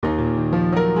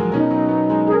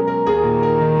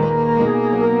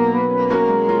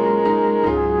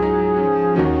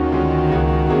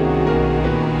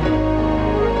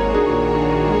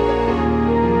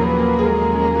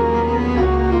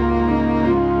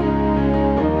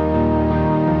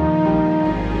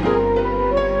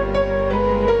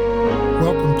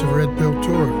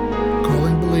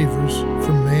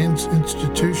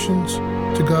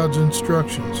God's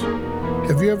instructions.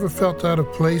 Have you ever felt out of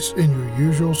place in your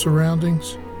usual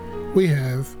surroundings? We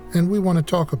have, and we want to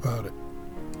talk about it.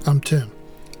 I'm Tim.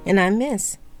 And I'm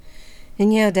Miss.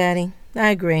 And yeah, Daddy, I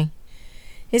agree.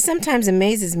 It sometimes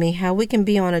amazes me how we can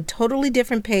be on a totally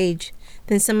different page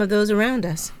than some of those around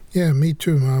us. Yeah, me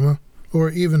too, Mama. Or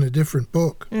even a different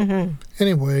book.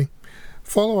 Anyway,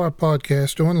 follow our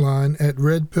podcast online at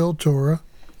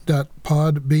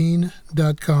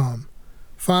redpilltorah.podbean.com.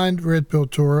 Find Red Pill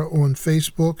Torah on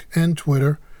Facebook and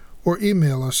Twitter, or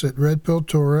email us at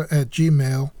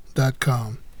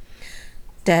redpilltorah@gmail.com.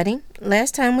 Daddy,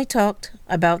 last time we talked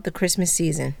about the Christmas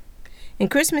season.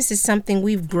 And Christmas is something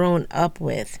we've grown up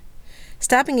with.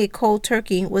 Stopping a cold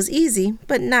turkey was easy,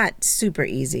 but not super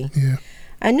easy. Yeah.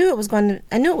 I knew it was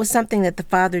something that the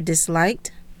Father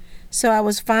disliked, so I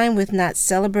was fine with not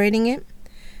celebrating it,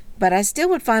 but I still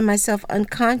would find myself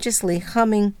unconsciously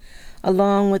humming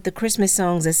along with the Christmas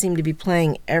songs that seemed to be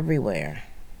playing everywhere.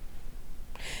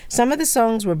 Some of the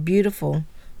songs were beautiful,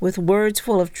 with words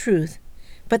full of truth,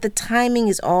 but the timing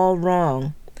is all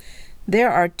wrong. There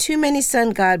are too many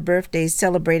sun god birthdays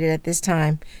celebrated at this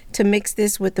time to mix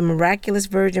this with the miraculous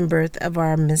virgin birth of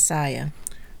our Messiah.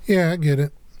 Yeah, I get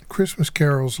it. Christmas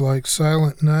carols like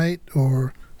Silent Night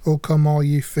or O Come All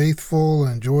Ye Faithful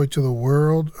and Joy to the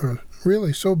World are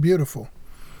really so beautiful.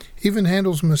 Even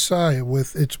Handel's Messiah,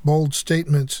 with its bold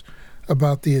statements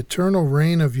about the eternal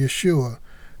reign of Yeshua,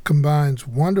 combines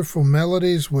wonderful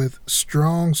melodies with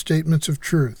strong statements of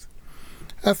truth.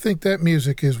 I think that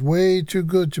music is way too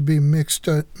good to be mixed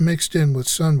in with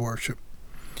sun worship.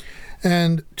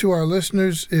 And to our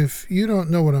listeners, if you don't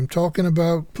know what I'm talking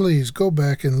about, please go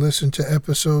back and listen to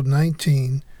episode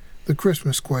 19, The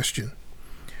Christmas Question.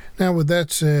 Now, with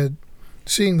that said,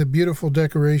 seeing the beautiful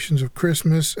decorations of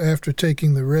Christmas after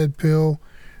taking the red pill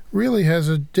really has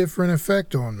a different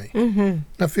effect on me.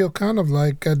 I feel kind of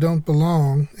like I don't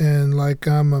belong and like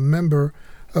I'm a member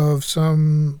of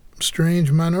some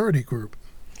strange minority group.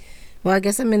 Well, I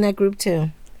guess I'm in that group too,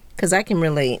 because I can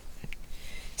relate.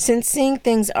 Since seeing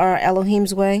things our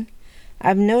Elohim's way,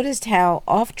 I've noticed how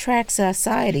off-track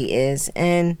society is,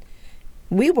 and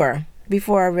we were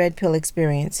before our red pill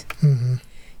experience.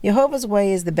 Jehovah's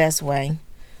way is the best way,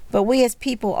 but we as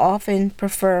people often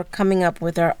prefer coming up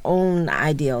with our own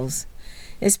ideals,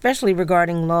 especially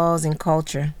regarding laws and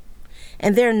culture.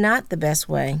 And they're not the best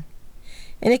way.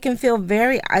 And it can feel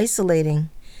very isolating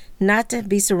not to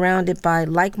be surrounded by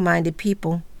like-minded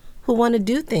people who want to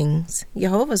do things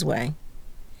Jehovah's way.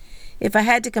 If I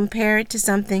had to compare it to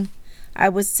something, I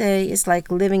would say it's like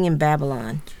living in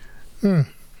Babylon. You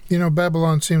know,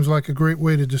 Babylon seems like a great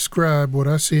way to describe what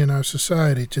I see in our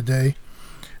society today.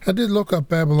 I did look up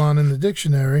Babylon in the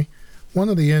dictionary. One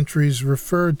of the entries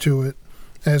referred to it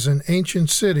as an ancient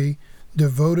city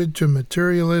devoted to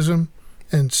materialism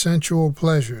and sensual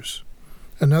pleasures.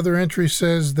 Another entry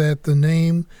says that the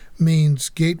name means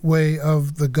gateway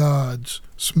of the gods,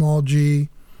 small g,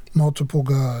 multiple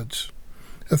gods.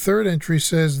 A third entry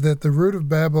says that the root of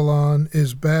Babylon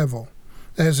is Babel,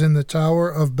 as in the Tower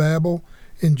of Babel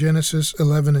in Genesis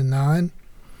 11 and 9.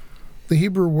 The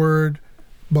Hebrew word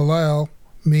Balal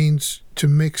means to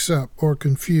mix up or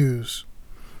confuse.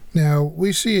 Now,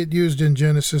 we see it used in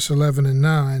Genesis 11 and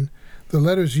 9. The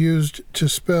letters used to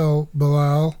spell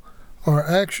Balal are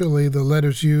actually the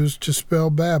letters used to spell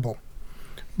Babel,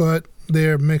 but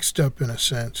they're mixed up in a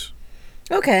sense.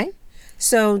 Okay,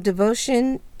 so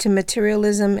devotion to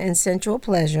materialism and sensual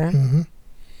pleasure,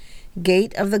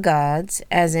 gate of the gods,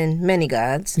 as in many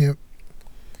gods,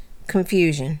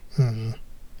 confusion.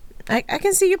 I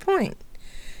can see your point.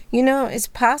 You know, it's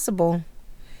possible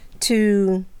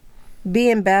to be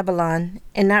in Babylon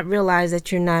and not realize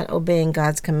that you're not obeying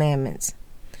God's commandments.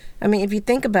 I mean, if you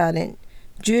think about it,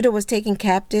 Judah was taken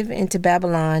captive into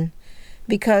Babylon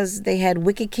because they had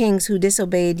wicked kings who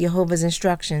disobeyed Jehovah's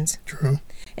instructions. True.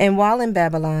 And while in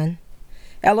Babylon,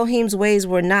 Elohim's ways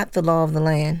were not the law of the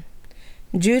land.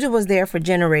 Judah was there for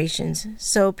generations,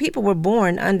 so people were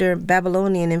born under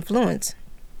Babylonian influence.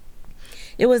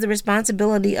 It was the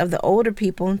responsibility of the older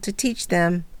people to teach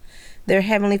them their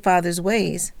Heavenly Father's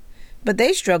ways, but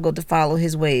they struggled to follow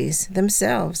His ways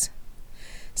themselves.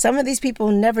 Some of these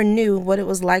people never knew what it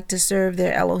was like to serve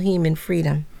their Elohim in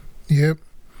freedom. Yep.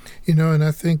 You know, and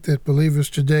I think that believers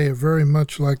today are very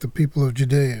much like the people of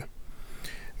Judea.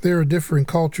 There are differing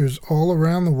cultures all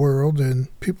around the world, and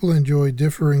people enjoy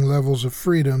differing levels of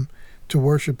freedom to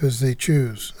worship as they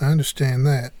choose. I understand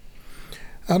that.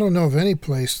 I don't know of any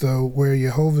place, though, where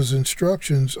Jehovah's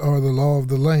instructions are the law of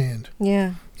the land.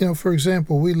 Yeah. You know, for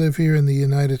example, we live here in the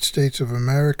United States of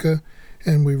America,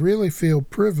 and we really feel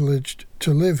privileged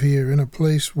to live here in a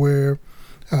place where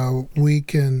We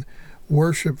can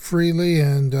worship freely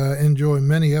and enjoy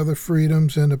many other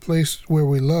freedoms and a place where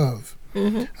we love.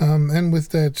 And with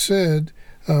that said,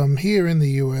 here in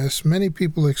the U.S., many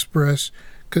people express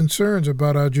concerns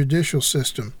about our judicial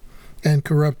system and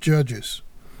corrupt judges.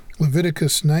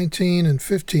 Leviticus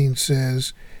 19:15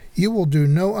 says, "You will do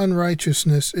no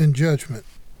unrighteousness in judgment.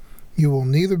 You will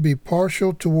neither be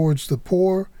partial towards the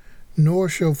poor, nor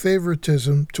show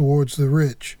favoritism towards the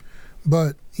rich,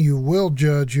 but you will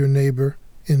judge your neighbor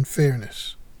in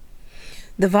fairness."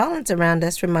 The violence around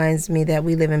us reminds me that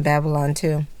we live in Babylon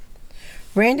too.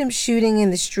 Random shooting in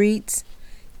the streets,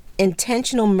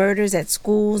 intentional murders at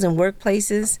schools and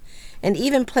workplaces, and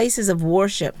even places of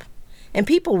worship, and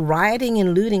people rioting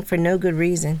and looting for no good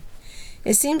reason.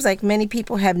 It seems like many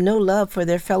people have no love for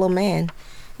their fellow man,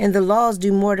 and the laws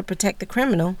do more to protect the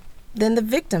criminal than the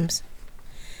victims.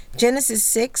 Genesis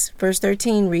 6, verse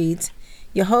 13 reads,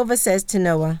 "Jehovah says to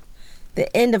Noah,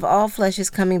 the end of all flesh is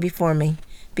coming before me,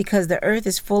 because the earth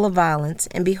is full of violence,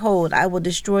 and behold, I will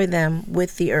destroy them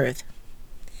with the earth."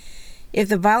 If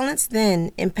the violence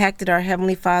then impacted our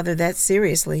Heavenly Father that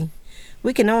seriously,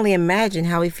 we can only imagine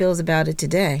how he feels about it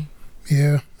today.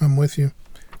 Yeah, I'm with you.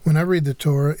 When I read the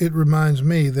Torah, it reminds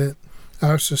me that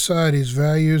our society's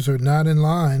values are not in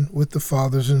line with the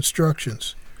Father's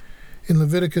instructions. In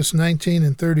Leviticus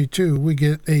 19:32, we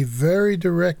get a very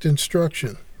direct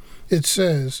instruction. It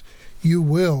says, "You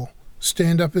will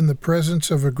stand up in the presence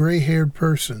of a gray-haired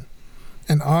person,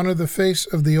 and honor the face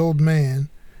of the old man,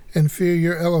 and fear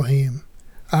your Elohim.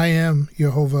 I am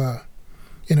Jehovah."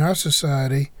 In our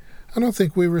society, I don't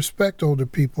think we respect older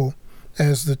people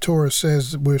as the Torah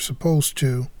says that we're supposed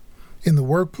to. In the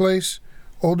workplace,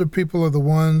 older people are the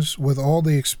ones with all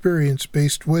the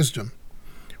experience-based wisdom.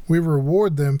 We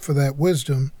reward them for that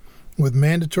wisdom with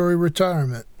mandatory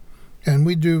retirement, and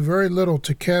we do very little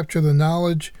to capture the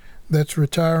knowledge that's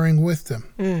retiring with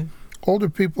them. Older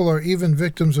people are even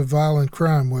victims of violent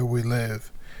crime where we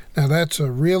live. Now that's a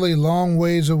really long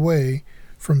ways away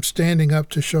from standing up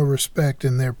to show respect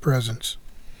in their presence.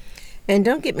 And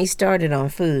don't get me started on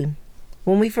food.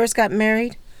 When we first got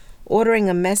married, ordering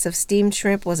a mess of steamed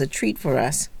shrimp was a treat for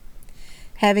us.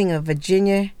 Having a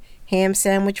Virginia ham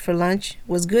sandwich for lunch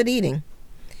was good eating.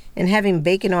 And having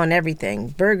bacon on everything,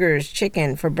 burgers,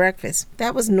 chicken for breakfast,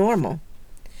 that was normal.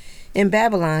 In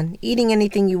Babylon, eating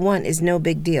anything you want is no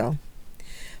big deal.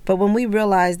 But when we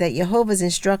realize that Jehovah's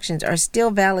instructions are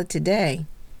still valid today,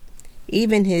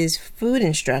 even his food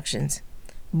instructions,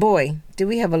 boy, do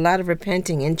we have a lot of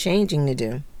repenting and changing to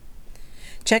do.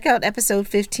 Check out episode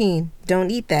 15,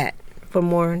 Don't Eat That, for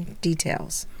more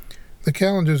details. The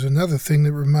calendar's another thing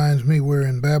that reminds me we're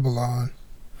in Babylon.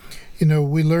 You know,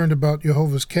 we learned about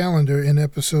Jehovah's calendar in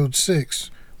episode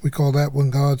 6. We call that one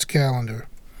God's calendar.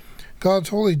 God's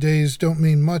holy days don't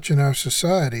mean much in our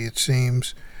society, it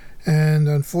seems, and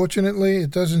unfortunately,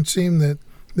 it doesn't seem that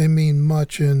they mean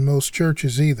much in most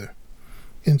churches either.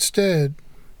 Instead,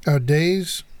 our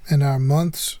days and our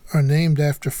months are named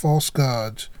after false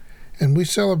gods, and we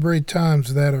celebrate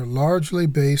times that are largely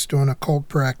based on occult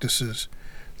practices.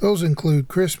 Those include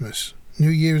Christmas, New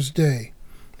Year's Day,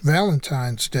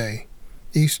 Valentine's Day,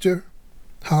 Easter,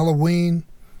 Halloween,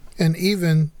 and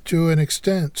even, to an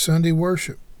extent, Sunday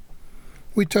worship.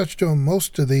 We touched on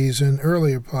most of these in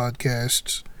earlier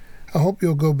podcasts. I hope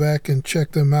you'll go back and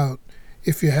check them out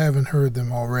if you haven't heard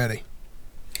them already.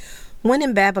 When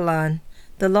in Babylon,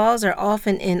 the laws are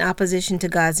often in opposition to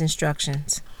God's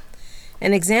instructions.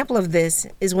 An example of this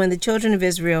is when the children of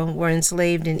Israel were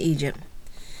enslaved in Egypt.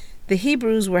 The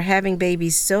Hebrews were having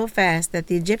babies so fast that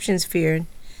the Egyptians feared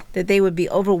that they would be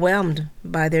overwhelmed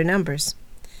by their numbers.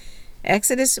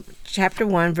 Exodus chapter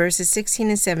 1, verses 16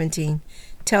 and 17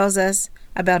 tells us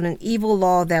about an evil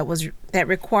law that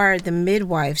required the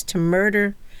midwives to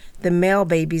murder the male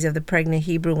babies of the pregnant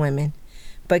Hebrew women,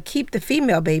 but keep the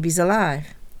female babies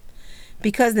alive.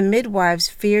 Because the midwives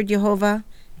feared Jehovah,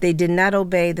 they did not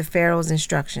obey the Pharaoh's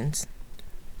instructions.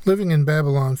 Living in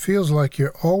Babylon feels like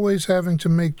you're always having to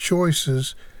make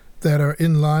choices that are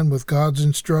in line with God's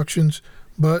instructions,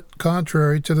 but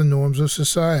contrary to the norms of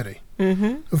society.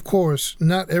 Of course,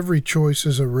 not every choice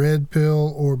is a red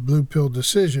pill or blue pill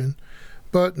decision,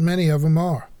 but many of them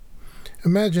are.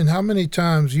 Imagine how many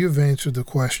times you've answered the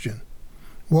question,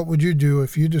 what would you do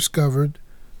if you discovered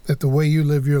that the way you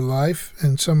live your life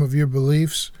and some of your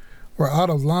beliefs were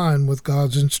out of line with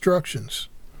God's instructions?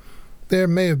 There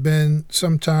may have been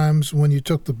some times when you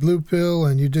took the blue pill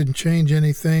and you didn't change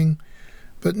anything,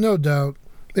 but no doubt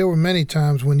there were many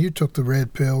times when you took the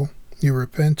red pill, you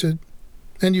repented,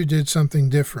 and you did something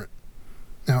different.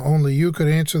 Now, only you could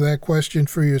answer that question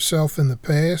for yourself in the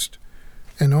past,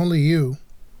 and only you.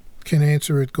 can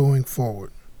answer it going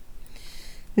forward.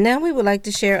 Now we would like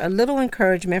to share a little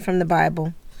encouragement from the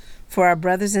Bible for our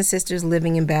brothers and sisters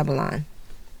living in Babylon.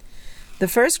 The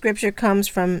first scripture comes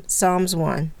from Psalms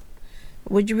 1.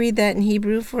 Would you read that in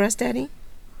Hebrew for us, Daddy?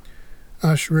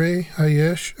 Ashrei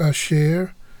hayesh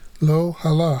asher lo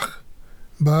halach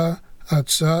ba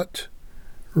atzat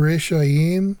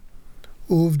reshayim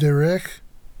uvderech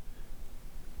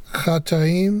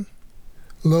chataim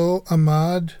lo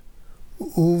amad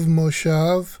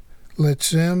uvmoshav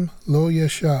letzem lo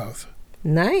yeshav.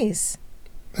 Nice.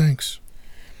 Thanks.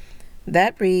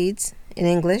 That reads, in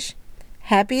English,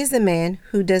 "Happy is the man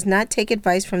who does not take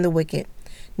advice from the wicked,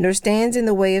 nor stands in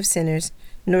the way of sinners,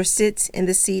 nor sits in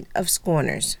the seat of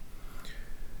scorners."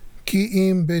 Ki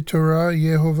im betorah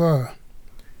Yehovah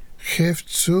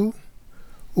cheftzu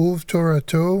uv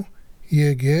torato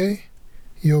yege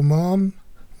yomam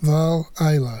val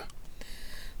ayla.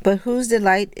 But whose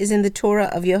delight is in the Torah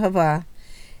of Yehovah,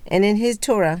 and in his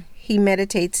Torah he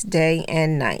meditates day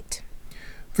and night.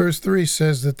 Verse 3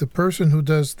 says that the person who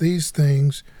does these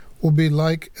things will be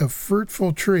like a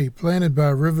fruitful tree planted by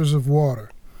rivers of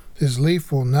water. His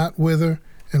leaf will not wither,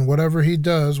 and whatever he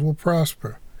does will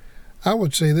prosper. I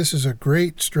would say this is a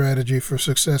great strategy for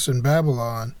success in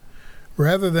Babylon.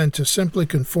 Rather than to simply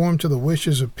conform to the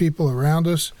wishes of people around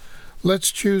us,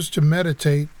 let's choose to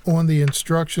meditate on the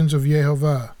instructions of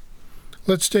Yehovah.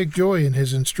 Let's take joy in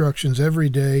his instructions every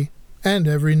day and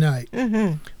every night.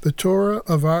 The Torah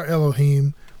of our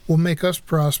Elohim will make us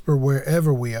prosper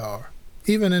wherever we are,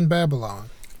 even in Babylon.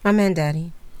 Amen,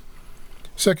 Daddy.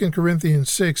 2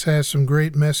 Corinthians 6 has some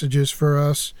great messages for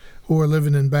us who are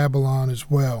living in Babylon as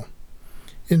well.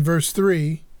 In verse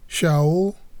 3,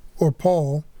 Shaul, or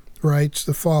Paul, writes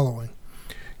the following,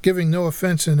 "Giving no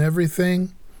offense in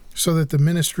everything, so that the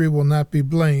ministry will not be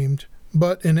blamed,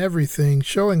 but in everything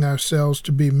showing ourselves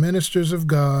to be ministers of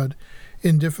God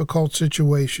in difficult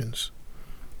situations."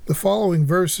 The following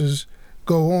verses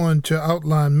go on to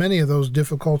outline many of those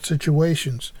difficult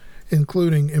situations,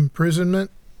 including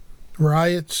imprisonment,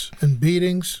 riots, and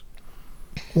beatings,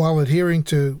 while adhering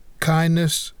to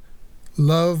kindness,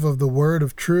 love of the word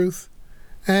of truth,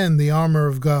 and the armor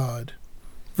of God.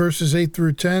 Verses 8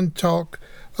 through 10 talk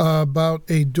about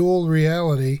a dual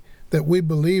reality that we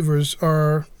believers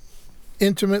are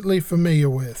intimately familiar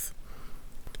with.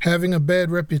 Having a bad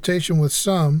reputation with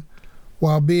some,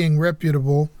 while being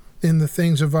reputable in the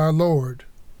things of our Lord.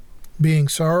 Being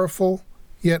sorrowful,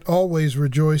 yet always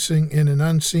rejoicing in an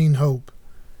unseen hope.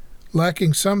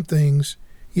 Lacking some things,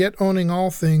 yet owning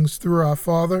all things through our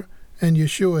Father and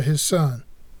Yeshua his Son.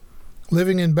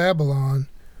 Living in Babylon,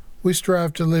 we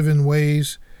strive to live in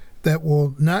ways that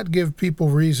will not give people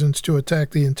reasons to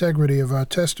attack the integrity of our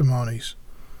testimonies.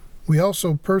 We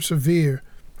also persevere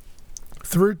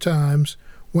through times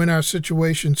when our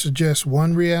situation suggests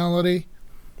one reality,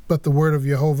 but the word of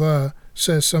Yehovah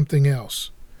says something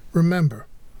else. Remember,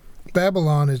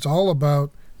 Babylon is all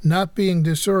about not being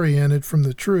disoriented from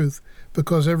the truth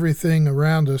because everything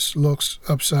around us looks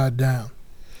upside down.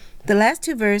 The last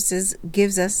two verses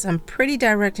gives us some pretty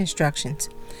direct instructions.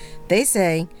 They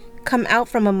say, "Come out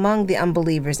from among the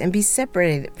unbelievers and be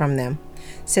separated from them,"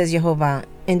 says Yehovah,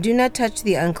 "and do not touch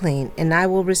the unclean, and I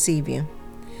will receive you.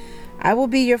 I will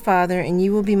be your father, and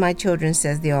you will be my children,"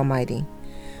 says the Almighty.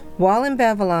 While in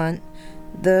Babylon,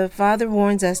 the Father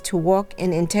warns us to walk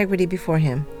in integrity before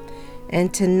him,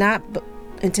 and to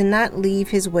not leave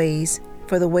his ways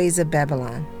for the ways of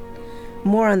Babylon.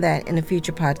 More on that in a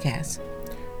future podcast.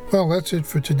 Well, that's it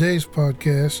for today's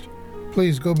podcast.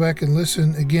 Please go back and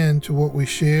listen again to what we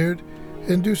shared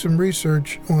and do some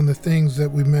research on the things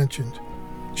that we mentioned.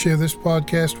 Share this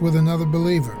podcast with another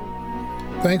believer.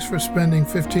 Thanks for spending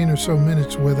 15 or so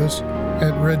minutes with us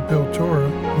at RedPill Torah,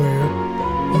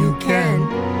 where you can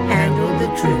handle the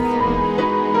truth.